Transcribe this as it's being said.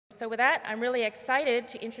So with that, I'm really excited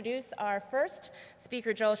to introduce our first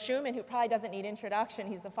speaker, Joel Schumann, who probably doesn't need introduction.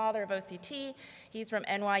 He's the father of OCT. He's from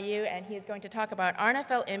NYU, and he's going to talk about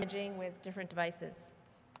RNFL imaging with different devices.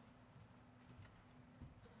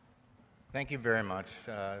 Thank you very much.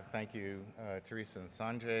 Thank you, Teresa and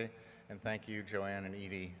Sanjay, and thank you, Joanne and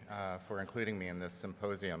Edie, for including me in this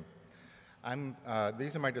symposium.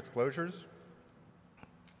 These are my disclosures.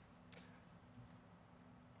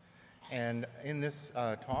 And in this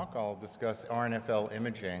talk, I'll discuss RNFL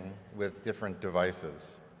imaging with different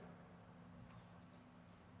devices.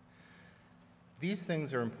 These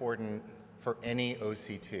things are important for any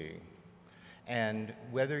OCT. And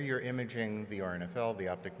whether you're imaging the RNFL, the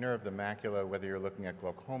optic nerve, the macula, whether you're looking at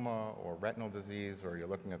glaucoma or retinal disease, or you're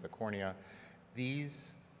looking at the cornea,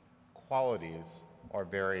 these qualities are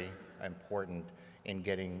very important in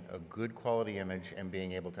getting a good quality image and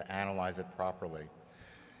being able to analyze it properly.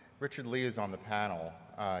 Richard Lee is on the panel.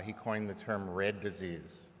 He coined the term red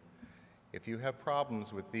disease. If you have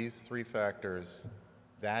problems with these three factors,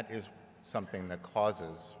 that is something that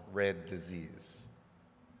causes red disease.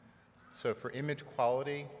 So for image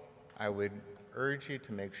quality, I would urge you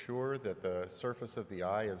to make sure that the surface of the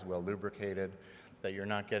eye is well lubricated, that you're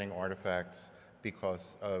not getting artifacts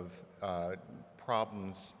because of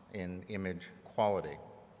problems in image quality.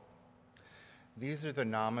 These are the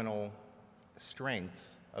nominal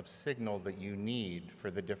strengths of signal that you need for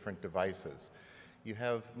the different devices. You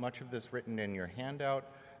have much of this written in your handout,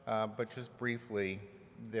 but just briefly,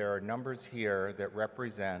 there are numbers here that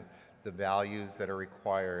represent the values that are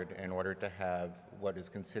required in order to have what is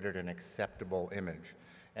considered an acceptable image.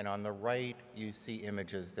 And on the right, you see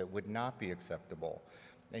images that would not be acceptable.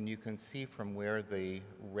 And you can see from where the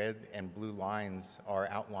red and blue lines are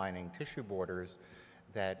outlining tissue borders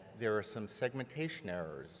that there are some segmentation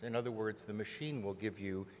errors. In other words, the machine will give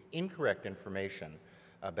you incorrect information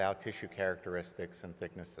about tissue characteristics and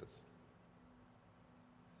thicknesses.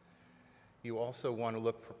 You also want to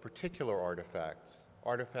look for particular artifacts,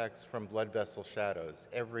 artifacts from blood vessel shadows.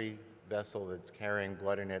 Every vessel that's carrying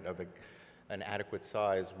blood in it of an adequate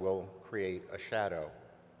size will create a shadow.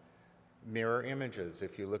 Mirror images.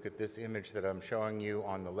 If you look at this image that I'm showing you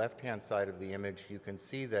on the left-hand side of the image, you can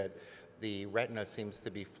see that the retina seems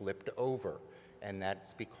to be flipped over, and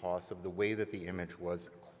that's because of the way that the image was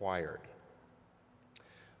acquired.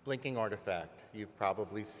 Blinking artifact. You've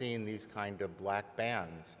probably seen these kind of black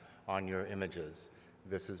bands on your images.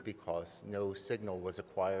 This is because no signal was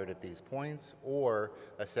acquired at these points or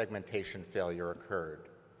a segmentation failure occurred.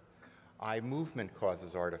 Eye movement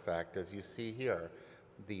causes artifact, as you see here.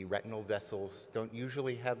 The retinal vessels don't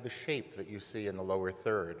usually have the shape that you see in the lower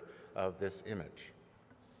third of this image.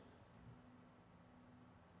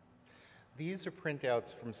 These are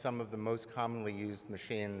printouts from some of the most commonly used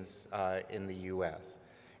machines in the US.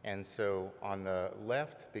 And so on the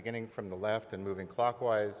left, beginning from the left and moving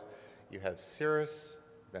clockwise, you have Cirrus,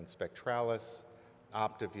 then Spectralis,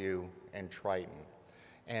 OptiView, and Triton.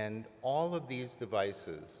 And all of these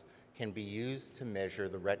devices can be used to measure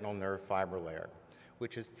the retinal nerve fiber layer,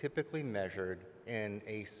 which is typically measured in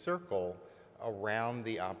a circle around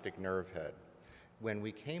the optic nerve head. When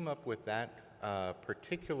we came up with that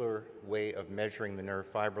particular way of measuring the nerve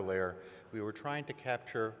fiber layer, we were trying to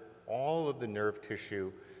capture all of the nerve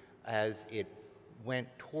tissue as it went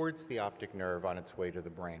towards the optic nerve on its way to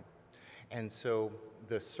the brain. And so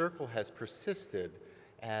the circle has persisted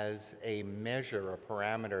as a measure, a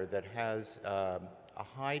parameter that has a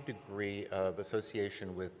high degree of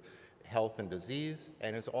association with health and disease,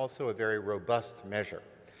 and is also a very robust measure.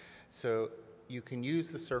 So you can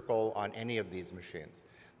use the circle on any of these machines.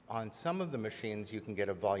 On some of the machines, you can get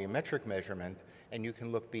a volumetric measurement, and you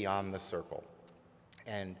can look beyond the circle.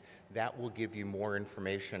 And that will give you more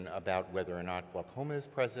information about whether or not glaucoma is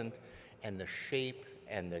present, and the shape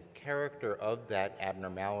and the character of that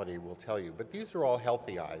abnormality will tell you. But these are all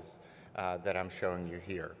healthy eyes that I'm showing you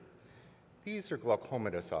here. These are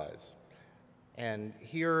glaucomatous eyes. And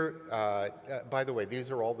here, by the way,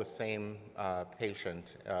 these are all the same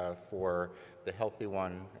patient for the healthy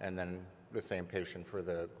one, and then the same patient for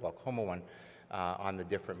the glaucoma one on the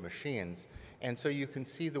different machines. And so you can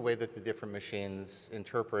see the way that the different machines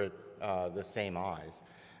interpret the same eyes.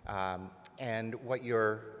 And what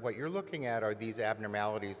you're looking at are these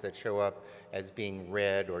abnormalities that show up as being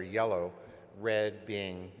red or yellow, red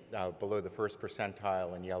being below the first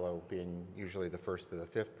percentile and yellow being usually the first to the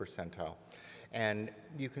fifth percentile. And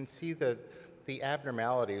you can see that the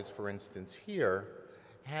abnormalities, for instance here,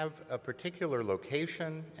 have a particular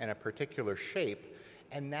location and a particular shape,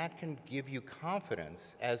 and that can give you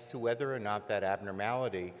confidence as to whether or not that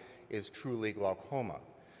abnormality is truly glaucoma.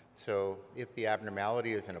 So if the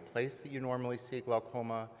abnormality is in a place that you normally see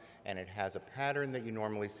glaucoma and it has a pattern that you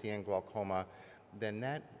normally see in glaucoma, then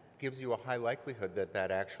that gives you a high likelihood that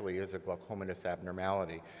that actually is a glaucomatous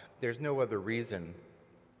abnormality. There's no other reason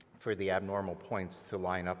for the abnormal points to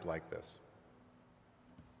line up like this.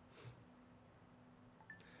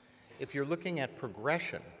 If you're looking at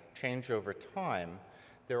progression, change over time,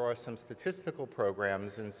 there are some statistical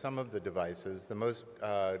programs in some of the devices. The most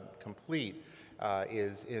complete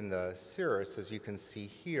is in the Cirrus, as you can see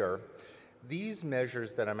here. These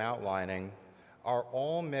measures that I'm outlining are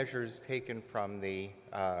all measures taken from the,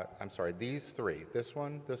 these three, this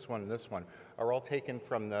one, this one, and this one, are all taken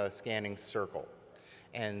from the scanning circle.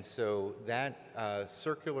 And so that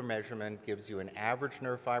circular measurement gives you an average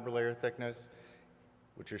nerve fiber layer thickness,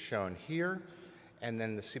 which is shown here, and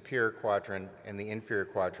then the superior quadrant and the inferior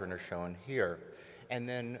quadrant are shown here. And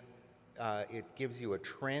then it gives you a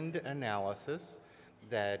trend analysis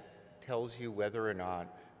that tells you whether or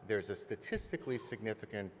not there's a statistically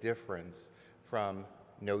significant difference from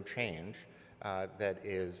no change that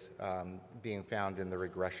is being found in the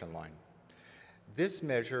regression line. This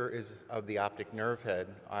measure is of the optic nerve head.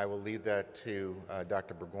 I will leave that to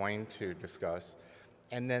Dr. Burgoyne to discuss.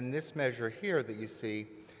 And then this measure here that you see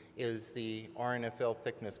is the RNFL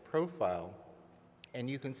thickness profile. And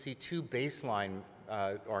you can see two baseline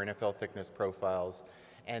RNFL thickness profiles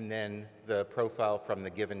and then the profile from the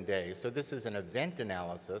given day. So this is an event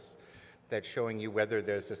analysis that's showing you whether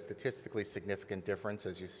there's a statistically significant difference,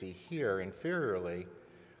 as you see here, inferiorly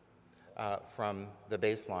from the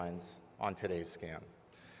baselines on today's scan.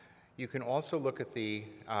 You can also look at the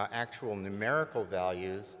actual numerical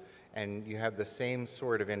values, and you have the same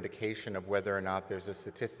sort of indication of whether or not there's a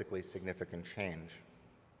statistically significant change.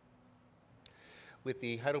 With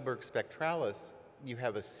the Heidelberg Spectralis, you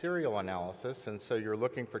have a serial analysis, and so you're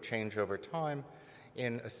looking for change over time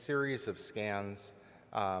in a series of scans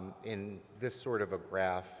in this sort of a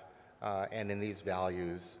graph and in these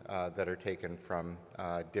values that are taken from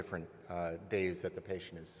different days that the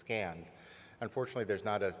patient is scanned. Unfortunately, there's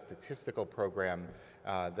not a statistical program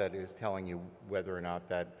that is telling you whether or not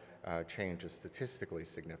that change is statistically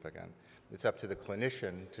significant. It's up to the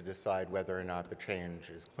clinician to decide whether or not the change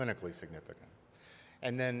is clinically significant.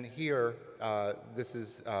 And then here, this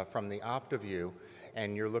is from the OptiView,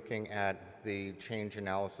 and you're looking at the change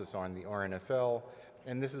analysis on the RNFL,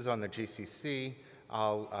 and this is on the GCC.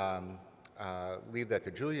 I'll leave that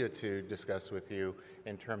to Julia to discuss with you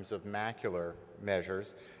in terms of macular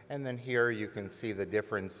measures. And then here you can see the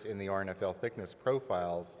difference in the RNFL thickness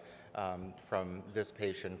profiles from this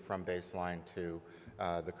patient from baseline to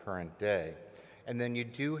the current day. And then you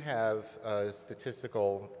do have a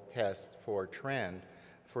statistical test for trend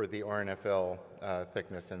for the RNFL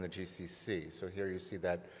thickness and the GCC. So here you see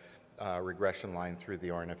that regression line through the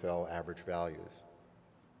RNFL average values.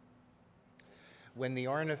 When the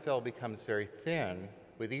RNFL becomes very thin,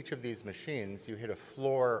 with each of these machines, you hit a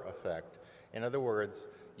floor effect. In other words,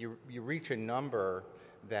 you reach a number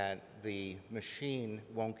that the machine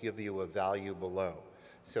won't give you a value below.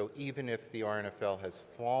 So even if the RNFL has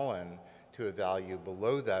fallen to a value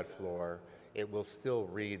below that floor, it will still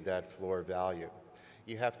read that floor value.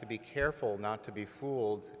 You have to be careful not to be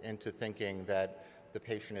fooled into thinking that the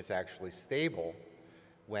patient is actually stable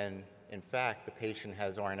when, in fact, the patient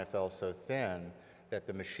has RNFL so thin that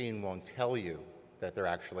the machine won't tell you that they're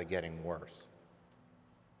actually getting worse.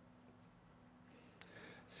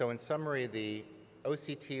 So in summary, the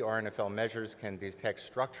OCT RNFL measures can detect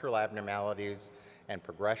structural abnormalities and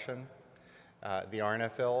progression. The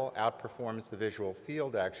RNFL outperforms the visual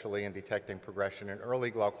field, actually, in detecting progression in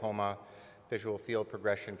early glaucoma. Visual field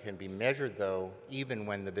progression can be measured, though, even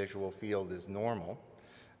when the visual field is normal.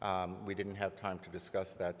 We didn't have time to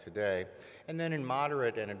discuss that today. And then in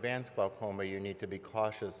moderate and advanced glaucoma, you need to be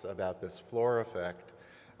cautious about this floor effect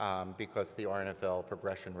because the RNFL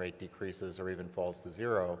progression rate decreases or even falls to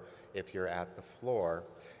zero if you're at the floor.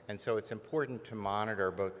 And so it's important to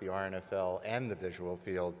monitor both the RNFL and the visual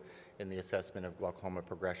field in the assessment of glaucoma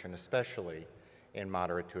progression, especially in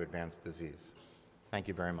moderate to advanced disease. Thank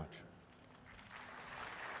you very much.